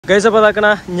Guys അപ്പോൾ ഇതാക്കണ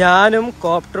ഞാനും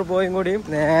കോപ്റ്റർ ബോയും കൂടിയും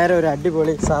നേരെ ഒരു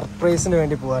അടിപൊളി സർപ്രൈസിന്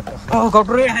വേണ്ടി പോവാട്ടോ.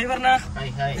 കോപ്റ്റർ ബോയ് ഹായ് പറഞ്ഞ.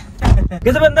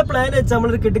 ഗൈസ് എന്താ പ്ലാൻ വെച്ചാൽ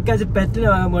നമ്മളൊരു കിടക്കാച്ച് പെറ്റിനെ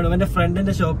വാങ്ങാൻ പോകണം. എന്റെ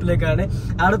ഫ്രണ്ടിന്റെ ഷോപ്പിലേക്കാണ്.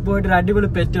 അവിടെ പോയിട്ട് ഒരു അടിപൊളി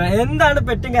പെറ്റ് എന്താണ്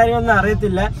പെറ്റും കാര്യങ്ങളൊന്നും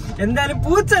അറിയത്തില്ല. എന്തായാലും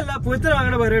പൂച്ചല്ല, പൂച്ചനെ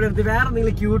വാങ്ങണ പരിപാടി എടുത്ത് വേറെ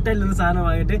എന്തെങ്കിലും ക്യൂട്ടായിട്ടുള്ള സാധനം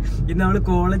വാങ്ങിയിട്ട് ഇന്ന് നമ്മള്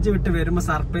കോളേജ് വിട്ട് വരുമ്പോ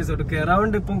സർപ്രൈസ് കൊടുക്കുക.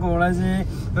 അറൗണ്ട് ഇപ്പം കോളേജ്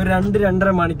ഒരു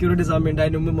 2-2.5 മണിക്കൂറിന്റെ സമയമുണ്ട്.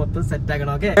 അതിന് മുമ്പ് മൊത്തം സെറ്റ്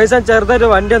ആക്കണം. ഓക്കെ ഗൈസ് ചെറുതായിട്ട്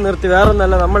വണ്ടി നിർത്തി. വേറെ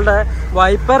ഒന്നല്ല, നമ്മളുടെ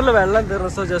വൈപ്പറിൽ വെള്ളം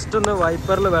തീർന്നു. സോ ജസ്റ്റ് ഒന്ന്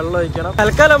വൈപ്പറിൽ വെള്ളം ഒഴിക്കണം.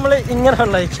 തൽക്കാലം നമ്മള് ഇങ്ങനെ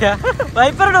വെള്ളം ഒഴിക്കുക.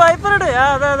 വൈപ്പറിട് അതെ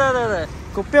അതെ അതെ അതെ.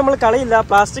 കുപ്പി നമ്മൾ കളയില്ല.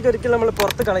 പ്ലാസ്റ്റിക് ഒരിക്കലും നമ്മൾ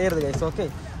പുറത്ത് കളയരുത് ഗൈസ്. ഓക്കെ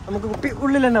നമുക്ക് കുപ്പി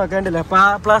ഉള്ളിൽ തന്നെ വെക്കേണ്ടില്ല.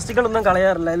 പ്ലാസ്റ്റിക്കുകളൊന്നും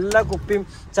കളയാറില്ല. എല്ലാ കുപ്പിയും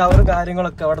ചവറും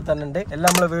കാര്യങ്ങളൊക്കെ അവിടെ തന്നെ ഉണ്ട്. എല്ലാം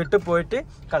നമ്മള് വീട്ടിൽ പോയിട്ട്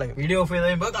കളയും. വീഡിയോ ഓഫ് ചെയ്ത്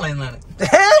കഴിയുമ്പോ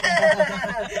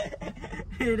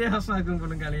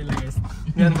കളയുന്നതാണ്. ും കളിയില്ല ഗൈസ്.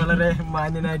 ഞാൻ വളരെ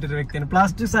മാന്യനായിട്ടൊരു വ്യക്തിയാണ്.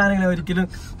 പ്ലാസ്റ്റിക് സാധനങ്ങൾ ഒരിക്കലും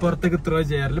പുറത്തേക്ക് ത്രോ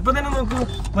ചെയ്യാറില്ല. ഇപ്പൊ തന്നെ നോക്കൂ,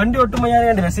 വണ്ടി ഒട്ടുമ്പോ ഞാൻ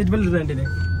കണ്ടില്ല, സീറ്റ് ബെൽറ്റ് കണ്ടില്ലേ.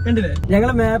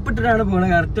 ഞങ്ങള് മാപ്പ് ഇട്ടിട്ടാണ്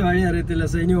പോകുന്നത്. കറക്റ്റ് വഴി അറിയത്തില്ല.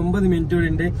 സോ ഇനി 9 മിനിറ്റ് കൂടി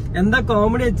ഉണ്ട്. എന്താ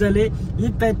കോമഡി വെച്ചാല് ഈ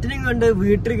പെറ്റിനെയും കൊണ്ട്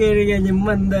വീട്ടിൽ കയറി കഴിഞ്ഞാൽ ഇമ്മ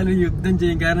എന്തായാലും യുദ്ധം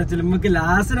ചെയ്യും. കാരണം വെച്ചാൽ നമുക്ക്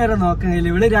ലാസ്റ്റ് വരെ നോക്കാൻ കഴിയില്ല.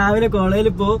 ഇവിടെ രാവിലെ കോളേജിൽ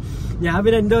പോകും, ഞാൻ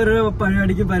പിന്നെ എന്റെ ഓരോ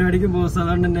പരിപാടിക്കും പോകും. സോ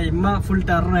അതുകൊണ്ട് തന്നെ ഇമ്മ ഫുൾ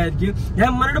ടെററായിരിക്കും. ഞാൻ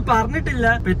ഇമ്മനോട് പറഞ്ഞിട്ടില്ല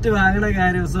പെറ്റ് വാങ്ങണ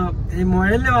കാര്യം. സോ ഈ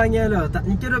മുഴലിന് വാങ്ങിയാലോ,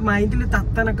 എനിക്കൊരു മൈൻഡിൽ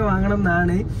തത്തനൊക്കെ വാങ്ങണം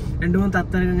എന്നാണ്. 2-3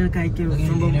 തത്തനൊക്കെ ഇങ്ങനെ കഴിക്കാൻ.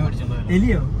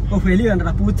 എലിയോ? എലി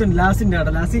വേണ്ടടാ, പൂച്ചുണ്ട്. ലാസിന്റെ ആട,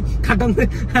 ലാസി കടന്ന്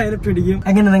അതിനെ പിടിക്കും.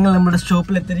 അങ്ങനെ നിങ്ങൾ നമ്മുടെ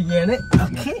ഷോപ്പിൽ എത്തിരിക്കുകയാണ്.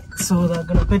 ഓക്കെ സോ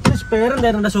ഇതാക്കണം. പെറ്റ്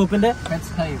പേരെന്തായിരുന്നു ഷോപ്പിന്റെ?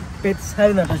 പെറ്റ്സ്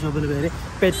ഹൈവ് എന്നാട്ടോ ഷോപ്പിന്റെ പേര്.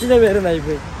 പെറ്റിന്റെ പേര്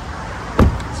നൈപോയി.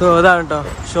 സോ ഇതാണ് കേട്ടോ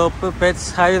ഷോപ്പ്, പെറ്റ്സ്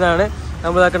ഹൈവ് എന്നാണ്.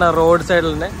 നമ്മൾ ഇതാക്കണ റോഡ് സൈഡിൽ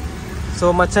തന്നെ. സോ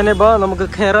മച്ചനെ പോ, നമുക്ക്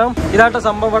കയറാം. ഇതാട്ടോ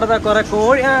സംഭവം. ഇവിടെ കുറെ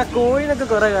കോഴിനൊക്കെ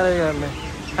കുറെ കാര്യം കാണുന്നത്.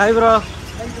 Hi bro.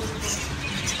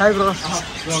 Hi bro.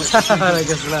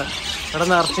 ഇവിടെ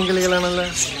നിറച്ചും കിളികളാണല്ലോ.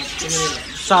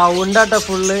 സൗണ്ടാട്ടോ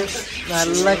ഫുള്ള്.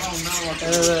 നല്ല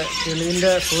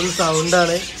കിളീന്റെ ഫുൾ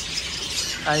സൗണ്ടാണ്.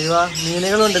 അയ്യോ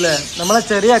മീനുകളുണ്ടല്ലേ. നമ്മളെ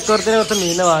ചെറിയ അക്വറത്തിന് കുറച്ച്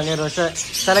മീനെ വാങ്ങരുത്. പക്ഷെ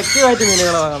സെലക്റ്റീവ് ആയിട്ട്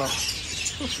മീനുകളെ വാങ്ങണം.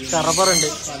 കറപ്പറുണ്ട്.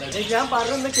 ഞാൻ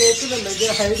പറഞ്ഞൊന്ന് കേൾക്കുന്നുണ്ട്,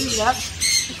 ഐഡിയില്ല.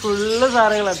 ഫുള്ള്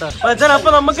സാധനങ്ങളാട്ടോ. പക്ഷേ അപ്പൊ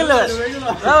നമുക്കില്ലേ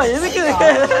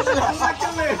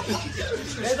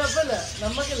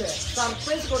നമുക്കില്ലേ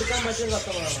സർപ്രൈസ് കൊടുക്കാൻ പറ്റിയ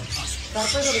തത്തകളാണ്.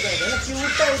 സർപ്രൈസ് കൊടുക്കാൻ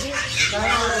ക്യൂട്ടായിട്ട്.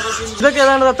 ഇതൊക്കെ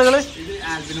ഏതാണ് തത്തകള്?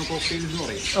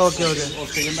 Okay okay.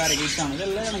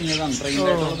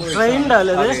 ട്രെയിൻഡ്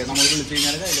അല്ലേ?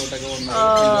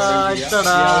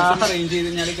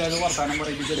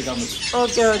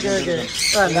 Okay okay okay.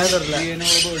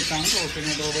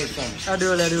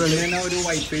 അടിപൊളി അടിപൊളി.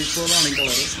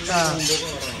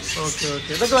 Okay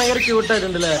okay. ഇതൊക്കെ ഭയങ്കര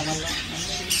ക്യൂട്ടായിട്ടുണ്ടല്ലേ.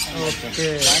 ഓക്കെ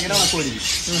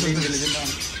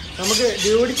നമുക്ക്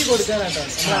ഡ്യൂട്ടിക്ക് കൊടുക്കാനാട്ടോ.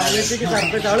 ആലോചിക്ക്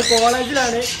സർപ്രൈസ്. അവള്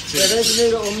കോളേജിലാണ്. ഏകദേശം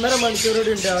 1.5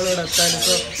 മണിക്കൂറോടെ ഉണ്ട് അവളോട് എത്താൻ.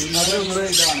 ഇപ്പൊ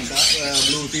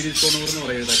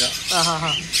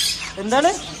എന്താണ്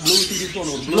blue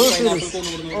series?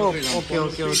 Okay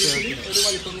okay okay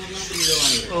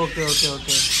okay okay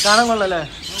okay. കാണാൻ കൊള്ളല്ലേ?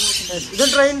 ഇത്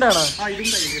ട്രെയിൻഡ് ആണോ?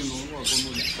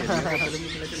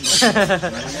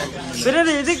 പിന്നെ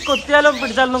ഇത് കൊത്തിയാലും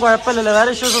പിടിച്ചാലൊന്നും കുഴപ്പമില്ലല്ലോ? വേറെ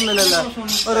ഇഷ്യൂസ് ഒന്നുമില്ലല്ലോ?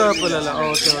 ഒരു കുഴപ്പമില്ലല്ലോ?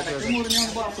 Okay okay okay.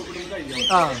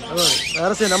 ആ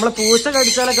വേറെ സീൻ. നമ്മള് പൂച്ച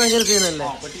കടിച്ചാലൊക്കെ ഭയങ്കര സീനല്ലേ?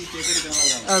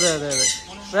 അതെ അതെ അതെ.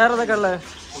 വേറെ ഏതൊക്കെ ഉള്ളത്?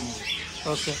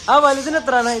 ഓക്കെ. ആ വലുതിന്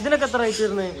എത്രയാണ്? ഇതിനൊക്കെ എത്ര റേറ്റ്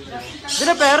വരുന്നത്?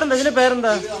 ഇതിന്റെ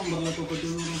പേരെന്താ?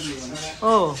 ഓ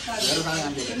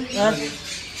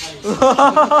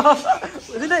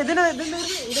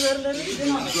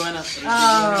ആ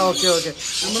ഓക്കെ ഓക്കെ.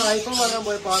 നമ്മൾ ഐഫോൺ വാങ്ങാൻ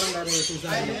പോയ പാടുണ്ടായിരുന്നു.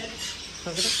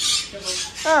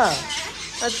 ആ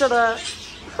അച്ചടാ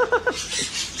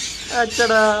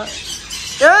അച്ചടാ.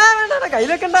 വേണ്ട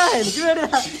കയ്യിലൊക്കെ ഉണ്ടാ. എനിക്ക് പേടിയാ.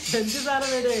 എന്ത് സാധനം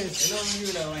പേടിയ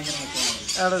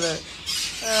ആണല്ലേ?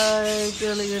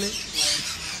 കേളി കേളി.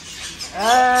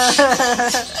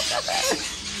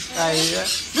 അയ്യോ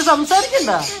ഇത്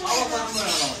സംസാരിക്കണ്ട.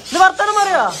 ഇത് വർത്താനം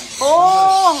പറയാ. ഓ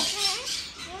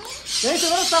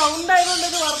ഇവിടെ സൗണ്ട് ആയതുകൊണ്ട്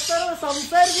ഇത് വർത്താനം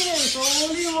സംസാരിക്കേ.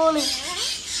 സോളി മോളി.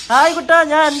 ഹായ് കുട്ടാ,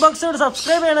 ഞാൻ അൺബോക്സിംഗ്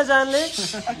സബ്സ്ക്രൈബ് ചെയ്യണ ചാനല്.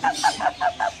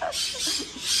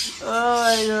 ഓ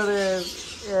ആയിക്കോട്ടെ.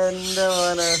 എന്റെ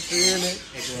മോനെ സീന്.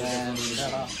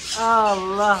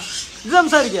 അല്ലാ ഇത്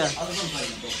സംസാരിക്ക.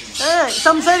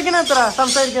 സംസാരിക്കണ എത്ര?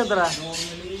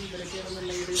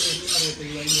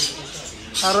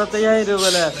 65,000 രൂപ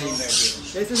അല്ലേ?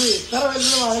 ഇത്ര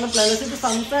വലിയ വാങ്ങുന്ന പ്ലേസ്. ഇത്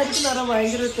സംസാരിക്കുന്ന പറഞ്ഞാൽ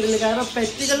ഭയങ്കര ത്രില്ല്. കാരണം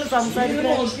പെറ്റുകളിൽ സംസാരിക്കുന്ന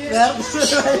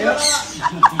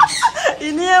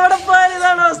ഇനി എവിടെ പോയാലും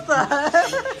ഇതാണ് അവസ്ഥ.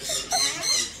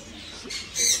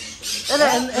 അല്ല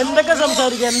എന്തൊക്കെ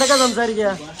സംസാരിക്ക?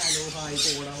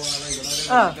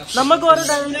 ആ നമുക്ക് ഓരോ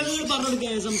ഡയലോഗുകൾ പറഞ്ഞു കൊടുക്കുക.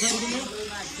 സംസാരിക്കുന്നത്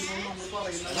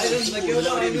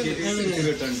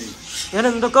ഞാൻ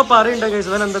എന്തൊക്കെ പറയുന്നുണ്ട് ഗൈസ്.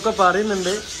 ഇവൻ എന്തൊക്കെ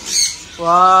പറയുന്നുണ്ട്.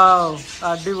 വാവ്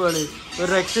അടിപൊളി ഒരു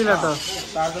രക്ഷയില്ല കേട്ടോ.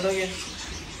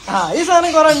 ഈ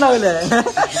സാധനം കുറെ ഉണ്ടാവില്ലേ?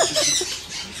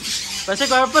 പക്ഷെ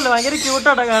കുഴപ്പമില്ല, ഭയങ്കര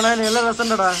ക്യൂട്ടാട്ടോ കാണാൻ, നല്ല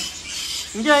രസമുണ്ടടാ.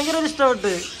 എനിക്ക് ഭയങ്കര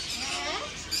ഇഷ്ടപ്പെട്ട്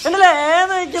കണ്ടില്ലേ?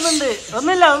 ഏത് വയ്ക്കുന്നുണ്ട്.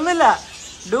 ഒന്നില്ല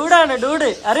ഡൂഡാണ്, ഡൂഡ്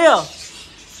അറിയോ?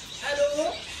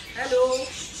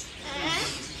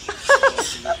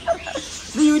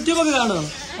 ഇത് യൂട്യൂബൊക്കെ കാണോ?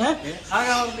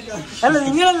 അല്ല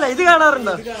നിങ്ങളല്ല, ഇത്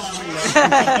കാണാറുണ്ടോ?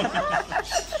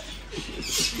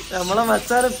 നമ്മളെ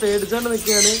മച്ചാനെ പേടിച്ചോണ്ട്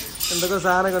നിൽക്കുകയാണ്, എന്തൊക്കെ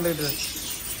സാധനം കൊണ്ടിട്ട്.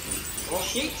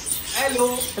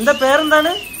 എന്താ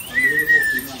പേരെന്താണ്?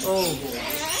 ഓ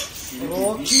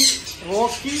റോക്കി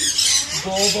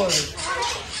ബോബോ.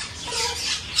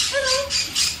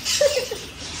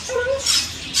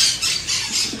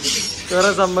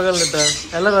 കുറെ സംഭവങ്ങൾ കിട്ടാ,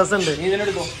 നല്ല രസമുണ്ട്.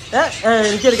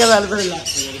 എനിക്കെടുക്കാൻ താല്പര്യമില്ല.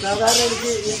 സാധാരണ എനിക്ക്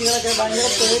ഇതിനൊക്കെ ഭയങ്കര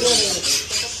പേടിയാണ്.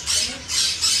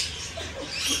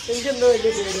 എനിക്കെന്തോ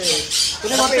വലിയ പേടിയാണ്.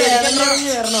 പിന്നെ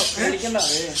വരണം.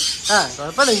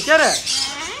 കുഴപ്പമില്ല, എനിക്കറിയാം.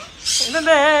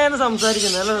 ഇതെന്താ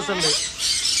സംസാരിക്കുന്നത്, നല്ല രസമുണ്ട്.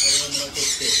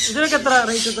 ഇതിനൊക്കെ എത്ര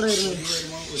റേറ്റ് എത്ര വരുന്നു?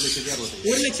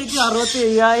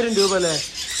 1,60,50,000 രൂപ അല്ലേ?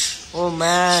 ഓ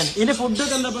മാൻ. ഇതിന്റെ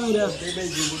ഫുഡൊക്കെ എന്താ വരിക?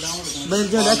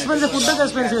 ബെൽജിയം. എക്സ്പെൻസീവ് ഫുഡൊക്കെ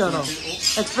എക്സ്പെൻസീവ് ആണോ?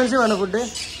 എക്സ്പെൻസീവ് ആണോ ഫുഡ്?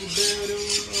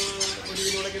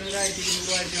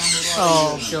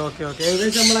 ഓക്കെ.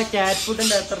 ഏകദേശം നമ്മളെ ക്യാറ്റ്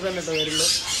ഫുഡിന്റെ എത്ര തന്നെ കേട്ടോ വരുള്ളൂ.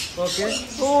 ഓക്കെ.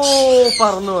 ഓ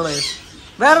പറന്നു പോണേ.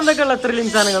 വേറെന്തൊക്കെയുള്ള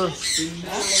ത്രില്ലിംഗ് സാധനങ്ങൾ?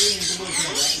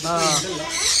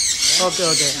 ഓക്കെ.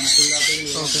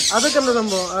 അതൊക്കെ എന്താ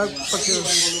സംഭവം? പക്ഷേ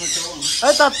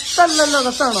അത് തത്തല്ലല്ലോ,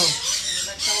 തത്താണോ?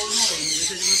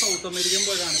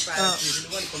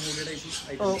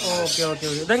 ഓക്കെ.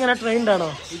 ഇതെങ്ങനെ ട്രെയിൻഡ് ആണോ?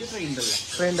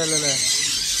 ട്രെയിൻഡ് അല്ലല്ലേ?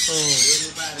 ഓ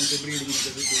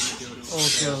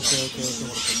ഓക്കെ.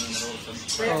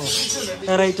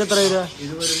 റേറ്റ് എത്ര വരിക?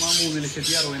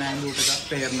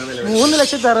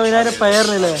 3,60,000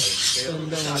 പെയറിനല്ലേ?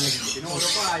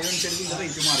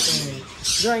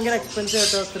 ഇത് ഭയങ്കര എക്സ്പെൻസീവ്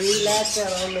കേട്ടോ. 3 lakhs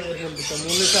അറൗണ്ട് വരുന്നുണ്ട്.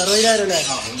 3,60,000 അല്ലേ?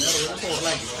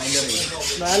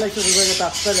 4 ലക്ഷം രൂപയൊക്കെ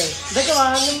തത്തല്ലേ? ഇതൊക്കെ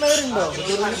വാങ്ങുന്നവരുണ്ടോ?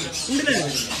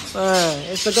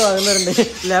 ഇതൊക്കെ വാങ്ങുന്നവരുണ്ട്.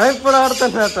 ലെവൽ ഇപ്പോഴും അവിടെ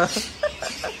തന്നെ കേട്ടോ.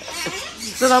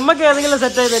 നമുക്ക് ഏതെങ്കിലും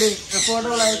സെറ്റ് ആയി തരും,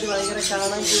 അഫോർഡബിൾ ആയിട്ട്, ഭയങ്കര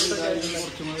കാണാൻ.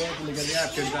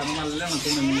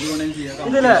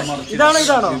 ഇതില്ലേ?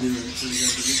 ഇതാണോ?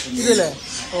 ഇതില്ലേ?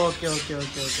 ഓക്കെ.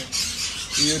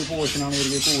 ഈ ഒരു പോർഷനാണ്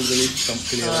എനിക്ക് കൂടുതൽ ഇഷ്ടം.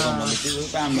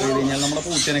 ഫാമിലി കഴിഞ്ഞാൽ നമ്മുടെ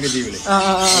പൂച്ചനൊക്കെ ചെയ്യില്ലേ,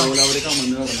 അതുപോലെ അവര്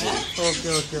കമന്ന് പറഞ്ഞു. ഓക്കെ.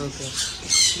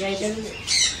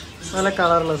 നല്ല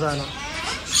കളറുള്ള സാധനം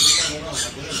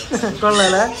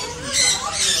കൊള്ളാല്ലേ?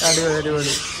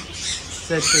 അടിപൊളി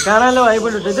സെറ്റ്. കാണാനല്ലോ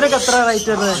വൈബിൾ ഇട്ടു. ഇതിനൊക്കെ എത്ര റേറ്റ്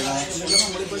വരുന്നത്?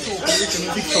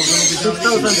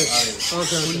 6,000.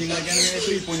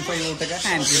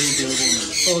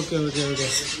 ഓക്കെ.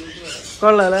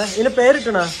 കൊള്ളാല്ലേ? ഇതിന്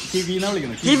പേരിട്ടണോ?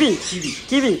 കിവി.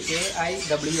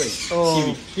 ഓ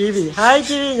കിവി. Hi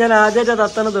kiwi. ഞാൻ ആദ്യമായിട്ടാ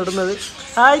തത്തനെ തൊടുന്നത്.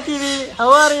 Hi kiwi, how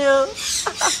are you?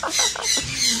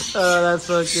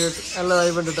 So cute. നല്ല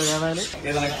വൈബുണ്ട് കേട്ടോ കാണാന്.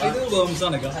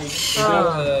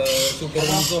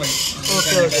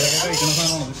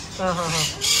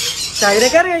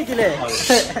 ചൈനക്കാർ കഴിക്കില്ലേ?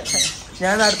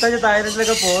 ഞാൻ അടുത്ത ആഴ്ച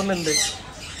തായ്ലൻഡിലൊക്കെ പോകുന്നുണ്ട്.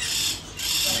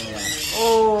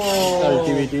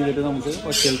 കൾട്ടിവേറ്റ് ചെയ്തിട്ട് നമുക്ക്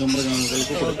പക്ഷികൾക്കും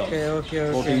മൃഗങ്ങൾക്കും കൊടുക്കാം.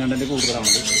 Protein content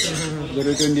കൂടുതലാണത്.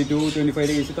 ഇതൊരു 20 to 25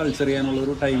 days കൾച്ചർ ചെയ്യാനുള്ള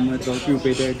ഒരു ടൈം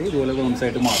ക്യൂപ്പേറ്റ് ആയിട്ട് ഇതുപോലെ വേംസ്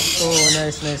ആയിട്ട് മാറും.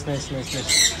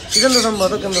 ഇതെന്താ സംഭവം?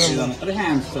 അതൊക്കെ എന്താ സംഭവം? അത്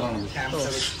ഹാംസ്റ്റർ ആണ്.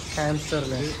 Hamster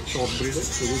short breed.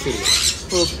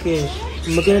 ഓക്കെ.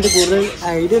 നമുക്ക് ഇതിന്റെ കൂടുതൽ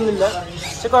ഐഡിയ ഒന്നുമില്ല,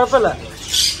 പക്ഷെ കുഴപ്പമില്ല,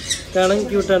 കാണാൻ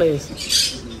ക്യൂട്ടാണ്.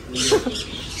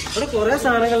 ഇവിടെ കുറെ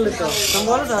സാധനങ്ങളുണ്ട് കേട്ടോ,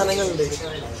 ഇഷ്ടംപോലെ സാധനങ്ങളുണ്ട്.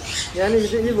 ഞാൻ ഈ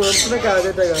വേർഡ്സിനൊക്കെ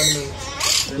ആദ്യമായിട്ടാണ് കാണുന്നത്.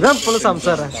 ഇതാ ഇപ്പോഴും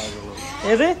സംസാരം.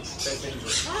 ഏത്?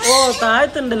 ഓ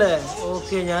താഴത്തുണ്ടല്ലേ?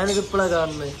 ഓക്കെ. ഞാനിത് ഇപ്പോഴാണ്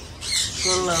കാണുന്നത്.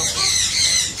 കൊള്ളാം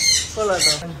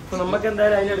കേട്ടോ. അപ്പൊ നമുക്ക്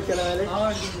എന്തായാലും അതിനെടുക്കണം.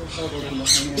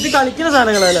 ഇത് കളിക്കുന്ന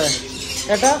സാധനങ്ങളല്ലേ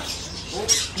ഏട്ടാ?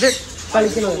 ഇത്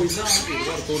കളിക്കുന്നത്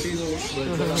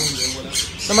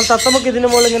നമ്മൾ തത്തമ്മക്ക് ഇതിന്റെ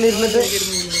മുകളിൽ ഇങ്ങനെ ഇരുന്നിട്ട്.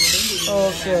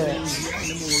 ഓക്കെ.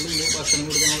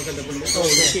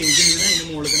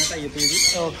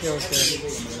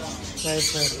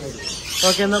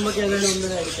 ഓക്കെ. നമുക്ക് ഏതായാലും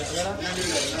ഒന്നും ആയിരിക്കാം.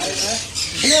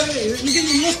 എനിക്ക്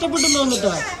നിന്നെ ഇഷ്ടപ്പെട്ടു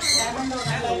തോന്നിട്ടാ.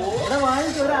 ഇവിടെ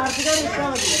വാങ്ങിച്ച ഒരു ആർട്ടിക്കാർ ഇട്ടാ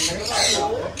മതി.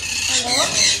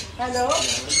 ഹലോ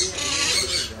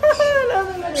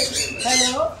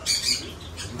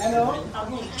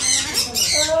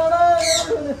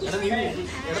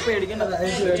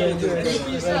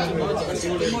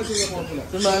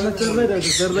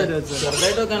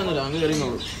ചെറുതായിട്ട് വെക്കാനൊന്നുമില്ല, അങ്ങ്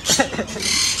കയറിയോളൂ.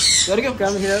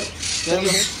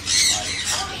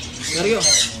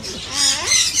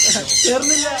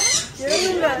 ചേർന്നില്ല.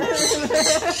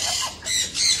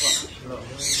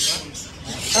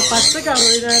 ആ പച്ചക്ക്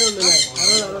 60,000 ഉണ്ടല്ലേ?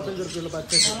 60-65 റുപ്യ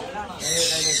പച്ചക്ക്.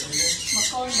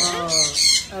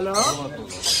 ഹലോ,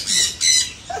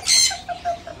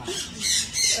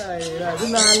 അത്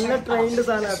നല്ല ട്രെയിൻഡ്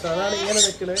സാധനം കേട്ടോ. അതാണ് ഇങ്ങനെ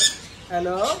നിൽക്കുന്നത്.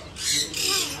 Hello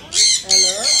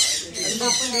hello,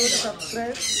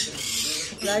 subscribe,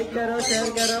 like കരോ, share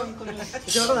കരോ.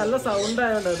 ഇതോടെ നല്ല സൗണ്ട്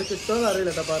ആയതുകൊണ്ട് അത് കിട്ടുമെന്ന്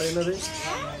അറിയില്ല കേട്ടോ പറയുന്നത്.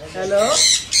 ഹലോ,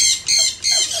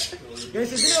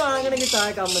 ഇതിന് വാങ്ങണമെങ്കിൽ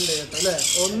താഴെ കമന്റ് ചെയ്യട്ടോ അല്ലേ.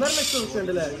 1.5 ലക്ഷം രൂപ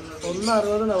ഉണ്ട് അല്ലേ?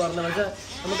 160 പറഞ്ഞത്. പക്ഷെ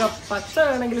നമുക്ക് ആ പച്ച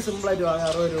വേണമെങ്കിൽ സിമ്പിൾ ആയിട്ട് വാങ്ങാം,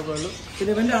 60 രൂപ ഉള്ളൂ.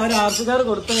 പിന്നെ ഇവന്റെ ആ ഒരു ആർസുകാർ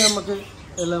കൊടുത്താൽ നമുക്ക്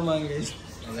എല്ലാം വാങ്ങി കഴിച്ചു.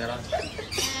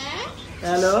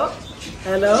 ഹലോ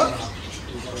ഹലോ,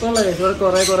 ഇവിടെ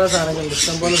കുറെ സാധനങ്ങളുണ്ട്,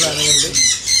 ഇഷ്ടംപോലെ സാധനങ്ങളുണ്ട്.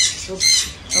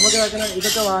 നമുക്ക്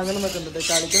ഇതൊക്കെ വാങ്ങണം എന്നൊക്കെ ഉണ്ട്.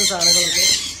 കളിക്കുന്ന സാധനങ്ങളൊക്കെ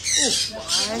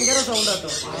ഭയങ്കര സൗണ്ട് കേട്ടോ,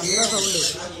 നല്ല സൗണ്ട്.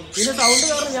 പിന്നെ സൗണ്ട്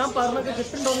കാരണം ഞാൻ പറഞ്ഞൊക്കെ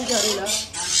കിട്ടുന്നുണ്ടോ എന്ന് എനിക്കറിയില്ല.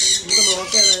 നമുക്ക്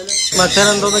നോക്കിയാലും മച്ചാൻ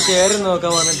എന്തോന്ന് കേറി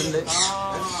നോക്കാൻ പറഞ്ഞിട്ടുണ്ട്.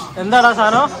 എന്താടാ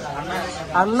സാധനം?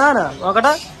 അണ്ണാനാ?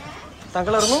 നോക്കട്ടെ,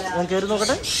 താങ്കൾ ഇറങ്ങും, ഞാൻ കയറി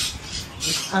നോക്കട്ടെ.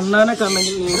 അണ്ണാനൊക്കെ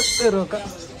ഉണ്ടെങ്കിൽ കയറി നോക്കാം.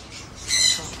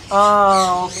 ആ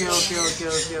okay okay okay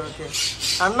okay okay.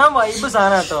 അണ്ണാൻ വൈബ്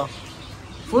സാധനം കേട്ടോ.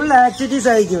 ഫുൾ ആക്ടിവിറ്റീസ്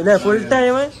ആയിരിക്കും അല്ലേ? ഫുൾ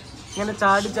ടൈം ഇങ്ങനെ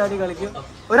ചാടി ചാടി കളിക്കും.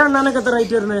 ഒരെണ്ണാനൊക്കെ എത്ര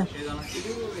റേറ്റ് വരുന്നത്?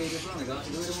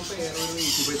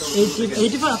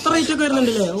 85. അത്ര റേറ്റ് ഒക്കെ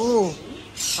വരുന്നുണ്ടല്ലേ? ഓ,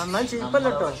 അണ്ണാൻ ചീപ്പല്ല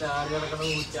കേട്ടോ.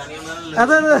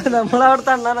 അതെ അതെ,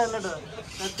 നമ്മളവിടുത്തെ അണ്ണാനല്ല കേട്ടോ,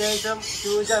 അത്യാവശ്യം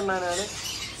ഹ്യൂജ് അണ്ണാനാണ്.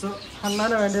 സോ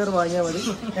അണ്ണാനെ വേണ്ടിയവർ വാങ്ങിയാൽ മതി.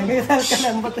 ഞങ്ങൾക്ക് തൽക്കാലം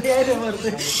 85,000 രൂപ കൊടുത്ത്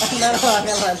അണ്ണാനെ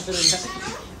വാങ്ങാൻ താല്പര്യമില്ല.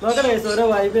 നോക്കണേ, ഓരോ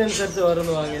വൈബിനനുസരിച്ച്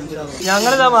ഓരോന്ന് വാങ്ങിയാൽ.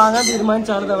 ഞങ്ങളിതാ വാങ്ങാൻ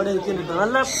തീരുമാനിച്ചാണ് അവിടെ ഇരിക്കുന്നുണ്ട്.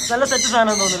 നല്ല നല്ല സെറ്റ്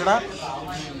സാധനം തോന്നുന്നില്ലടാ,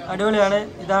 അടിപൊളിയാണ്.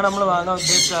 ഇതാണ് നമ്മൾ വാങ്ങാൻ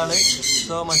ഉദ്ദേശിച്ച ആള്.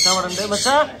 സോ മച്ചാൻ അവിടെ ഉണ്ട്.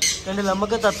 മച്ചാ കണ്ടില്ല,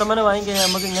 നമുക്ക് തത്തമ്മനെ വാങ്ങിക്കഴിഞ്ഞാൽ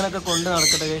നമുക്ക് ഇങ്ങനെയൊക്കെ കൊണ്ട്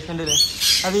നടക്കട്ടെ. കണ്ടില്ലേ,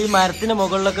 അത് ഈ മരത്തിന്റെ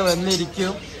മുകളിലൊക്കെ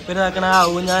വന്നിരിക്കും. പിന്നെ നടക്കണ ആ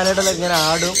ഊഞ്ഞാലയുടെ ഇങ്ങനെ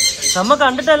ആടും. നമ്മ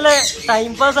കണ്ടിട്ടല്ലേ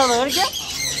ടൈം പാസ് ആണ്. എനിക്ക്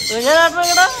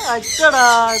ഊഞ്ഞാലാട്ടടാ അച്ചടാ,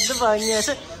 ഇത് ഭംഗിയ.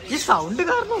 പക്ഷെ ഈ സൗണ്ട്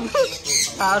കാരണം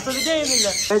ആസ്വദിക്കാൻ കഴിയുന്നില്ല.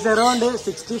 അറൗണ്ട്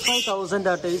 65,000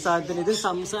 ആട്ടോ ഈ സാധനത്തിന്. ഇത്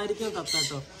സംസാരിക്കും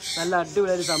തത്താട്ടോ, നല്ല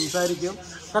അടിപൊളിയായിട്ട് സംസാരിക്കും.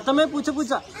 തത്തമ്മേ പൂച്ച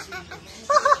പൂച്ച,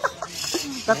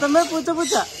 തത്തമ്മേ പൂച്ച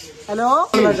പൂച്ച. ഹലോ,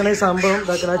 ഇതാക്കണ ഈ സംഭവം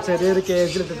ഇതാക്കണ ചെറിയൊരു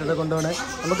കേജിലിട്ടിട്ടുണ്ട് കൊണ്ടുപോകണേ.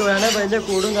 നമുക്ക് വേണേൽ അതിൻ്റെ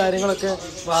കൂടും കാര്യങ്ങളൊക്കെ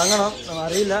വാങ്ങണം,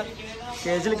 അറിയില്ല.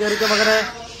 കേജിൽ കയറിക്കോ മകനെ,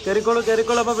 കയറിക്കോളൂ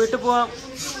കയറിക്കോളൂ. അപ്പൊ വീട്ടിൽ പോവാം,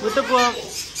 വീട്ടിൽ പോവാം.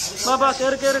 ബാബാ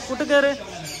കയറി കയറി,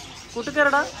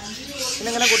 കൂട്ടുകയറടാ. പിന്നെ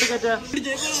എങ്ങനെ കൂട്ടിക്കയറ്റ?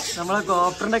 നമ്മളെ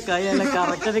കോപ്പറിന്റെ കൈ അല്ല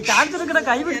കറക്റ്റ് കാണിച്ചെടുക്കണ,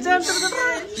 കൈ പിടിച്ച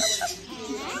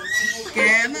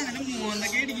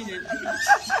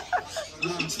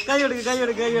കൈ എടുക്ക്, കൈ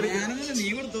എടുക്ക്, കൈ എടുക്ക്,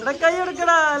 കൈ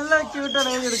എടുക്കടാ. നല്ല ക്യൂട്ടാണ്,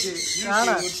 കൈ എടുക്ക്.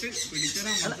 കാണാ,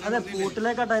 അതെ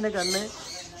പൂട്ടിലേക്കാട്ടോ അതിന്റെ കണ്ണ്.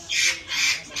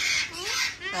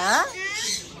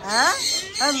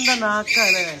 എന്താ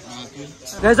നാക്കല്ലേ?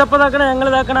 അപ്പൊ ഇതാക്കണ, ഞങ്ങൾ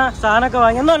ഇതാക്കണ സാധനമൊക്കെ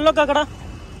വാങ്ങി. ഒന്ന് അൺലോക്കാക്കടാ,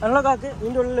 അൺലോക്കാക്ക്.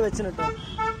 ഇതിന്റെ ഉള്ളിൽ വെച്ചിട്ടോ.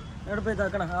 എവിടെ പോയി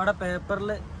ഇതാക്കണം? അവിടെ പേപ്പറിൽ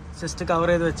ജസ്റ്റ് കവർ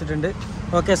ചെയ്ത് വെച്ചിട്ടുണ്ട്.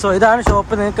 ഓക്കെ, സോ ഇതാണ്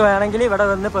ഷോപ്പ്. നിങ്ങൾക്ക് വേണമെങ്കിൽ ഇവിടെ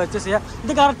വന്ന് പർച്ചേസ് ചെയ്യാം.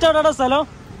 ഇത് കറക്റ്റ് അവിടെ സ്ഥലം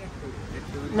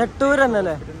നെട്ടൂർ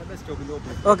എന്നല്ലേ?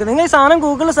 ഓക്കെ, നിങ്ങൾ ഈ സാധനം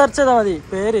ഗൂഗിളിൽ സെർച്ച് ചെയ്താൽ മതി.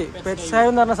 പേര് പെറ്റ്സായ്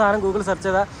എന്ന് പറഞ്ഞ സാധനം ഗൂഗിളിൽ സെർച്ച്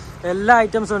ചെയ്താൽ എല്ലാ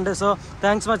ഐറ്റംസും ഉണ്ട്. സോ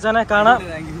താങ്ക്സ് മച്ചാനെ, കാണാം.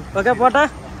 ഓക്കെ പോട്ടെ,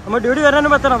 നമ്മൾ ഡ്യൂട്ടി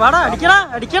വരാനും പറ്റണം. വാടാ, അടിക്കടാ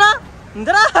അടിക്കടാ,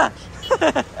 എന്തരാ.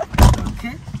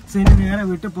 ഇനി നേരെ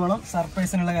വീട്ടിൽ പോകണം,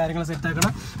 സർപ്രൈസിനുള്ള കാര്യങ്ങൾ സെറ്റ്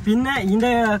ആക്കണം. പിന്നെ ഇതിന്റെ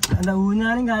എന്താ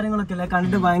ഊഞ്ഞാലും കാര്യങ്ങളൊക്കെ അല്ലേ,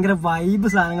 കണ്ടിട്ട് ഭയങ്കര വൈബ്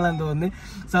സാധനങ്ങളാന്ന് തോന്നുന്നു.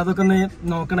 സോ അതൊക്കെ ഒന്ന്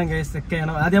നോക്കണം ഗൈസ്, ചെക്ക്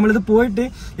ചെയ്യണം. ആദ്യം നമ്മളിത് പോയിട്ട്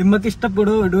ഇമ്മക്ക്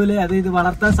ഇഷ്ടപ്പെടുമോ ഇടൂലേ, അത് ഇത്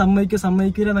വളർത്താൻ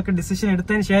സമ്മതിക്കൂല എന്നൊക്കെ ഡിസിഷൻ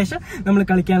എടുത്തതിന് ശേഷം നമ്മൾ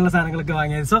കളിക്കാനുള്ള സാധനങ്ങളൊക്കെ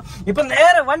വാങ്ങിയത്. സോ ഇപ്പൊ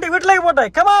നേരെ വണ്ടി വീട്ടിലേക്ക് പോട്ടെ.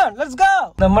 Come on let's go.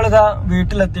 നമ്മളിതാ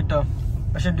വീട്ടിലെത്തിട്ടോ,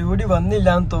 പക്ഷെ ഡ്യൂട്ടി വന്നില്ല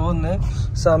എന്ന് തോന്നുന്നു.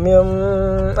 സമയം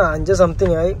 5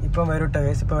 സംതിങ് ആയി. ഇപ്പം വരും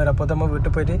ഗൈസ്, ഇപ്പം വരും. അപ്പോൾ നമ്മൾ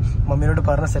വീട്ടിൽ പോയിട്ട് മമ്മീനോട്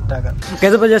പറഞ്ഞ് സെറ്റ് ആക്കാം.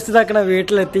 ഇതിപ്പോൾ ജസ്റ്റ് ഇതാക്കണ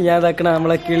വീട്ടിലെത്തി. ഞാൻ ഇതാക്കണ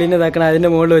നമ്മളെ കിളീനെ ഇതാക്കണ അതിന്റെ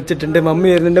മുകളിൽ വെച്ചിട്ടുണ്ട്. മമ്മി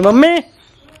വരുന്നുണ്ട്. മമ്മി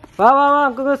വാ വാ വാ,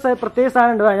 നമുക്ക് പ്രത്യേക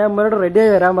സാധനം ഉണ്ട്. ഞാൻ അമ്മയോട് റെഡി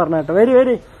ആയി വരാൻ പറഞ്ഞാട്ടോ.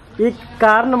 വരി, ഈ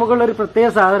കാറിന് മുകളിൽ ഒരു പ്രത്യേക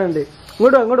സാധനം ഉണ്ട്.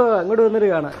 ഇങ്ങോട്ട് വന്നിട്ട്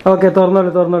കാണാം. ഓക്കെ, തുറന്നു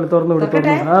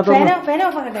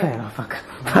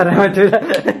പറയാൻ പറ്റൂല,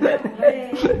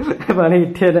 പണി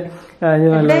കിട്ടിയല്ലേ.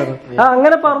 നല്ല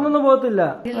അങ്ങനെ പറഞ്ഞൊന്നും പോകത്തില്ല,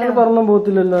 അങ്ങനെ പറഞ്ഞൊന്നും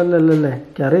പോകത്തില്ലല്ലോ. അല്ലല്ലേ,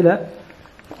 എനിക്കറിയില്ല.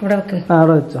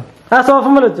 അവിടെ വെച്ചോ,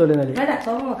 സോഫമ്മൽ വെച്ചോളി എന്നാല്.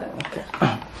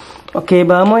 ഓക്കെ,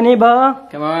 ബാമോനി ബാ,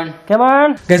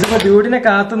 ഡ്യൂട്ടിനെ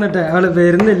കാത്തുനിന്നിട്ട് അവള്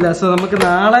വരുന്നില്ല. സോ നമുക്ക്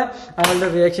നാളെ അവളുടെ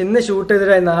റിയാക്ഷൻ, ഇന്ന് ഷൂട്ട്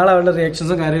ചെയ്തിട്ട് നാളെ അവളുടെ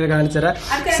റിയാക്ഷൻസും കാര്യങ്ങളും കാണിച്ചുതരാം.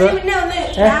 സോ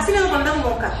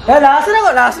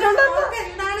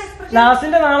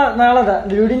ലാസ്റ്റിന്റെ നാളെ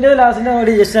ഡ്യൂട്ടിന്റെ ലാസ്റ്റിന്റെ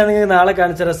കൂടി ജസ്റ്റ് ആണെങ്കിൽ നാളെ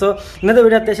കാണിച്ചുതരാം. സോ ഇന്നത്തെ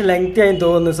വീഡിയോ അത്യാവശ്യം ലെങ്തി ആയി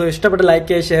തോന്നുന്നു. സോ ഇഷ്ടപ്പെട്ട ലൈക്ക്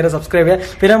ചെയ്യുക, ഷെയർ, സബ്സ്ക്രൈബ്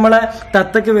ചെയ്യുക. പിന്നെ നമ്മളെ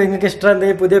തത്തക്ക് നിങ്ങൾക്ക് ഇഷ്ടം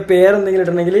എന്തെങ്കിലും പുതിയ പേരെന്തെങ്കിലും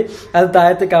ഇട്ടുണ്ടെങ്കിൽ അത്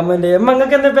താഴത്ത് കമന്റ് ചെയ്യാം.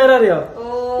 നിങ്ങൾക്ക് എന്താ പേരറിയോ?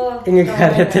 ഇങ്ങക്ക്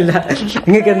അറിയത്തില്ല.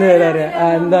 ഇങ്ങക്ക് എന്ത് പേര് അറിയാം?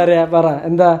 എന്താ പറയാ പറ,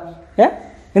 എന്താ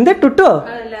എന്താ ടുട്ടോ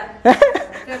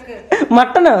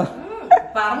മട്ടനോ?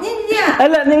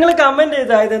 അല്ല, നിങ്ങൾ കമന്റ്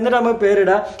ചെയ്താ ഇത് എന്നിട്ട് നമുക്ക്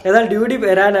പേരിടാം. ഏതായാലും ഡ്യൂട്ടി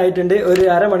വരാനായിട്ടുണ്ട്, ഒരു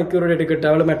അരമണിക്കൂർ കൂടി എടുക്കട്ടെ.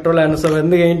 അവള് മെട്രോയിലാണ്. സോ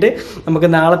വന്ന് കഴിഞ്ഞിട്ട് നമുക്ക്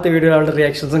നാളത്തെ വീഡിയോ അവളുടെ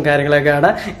റിയാക്ഷൻസും കാര്യങ്ങളൊക്കെ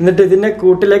കാണാം. എന്നിട്ട് ഇതിന്റെ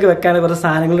കൂട്ടിലേക്ക് വെക്കാൻ കുറച്ച്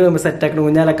സാധനങ്ങൾ നമ്മൾ സെറ്റ് ആക്കണം,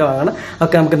 ഊഞ്ഞാലൊക്കെ വാങ്ങണം.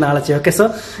 ഒക്കെ നമുക്ക് നാളെ ചെയ്യാം. Okay, so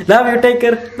love you, take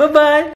care, by.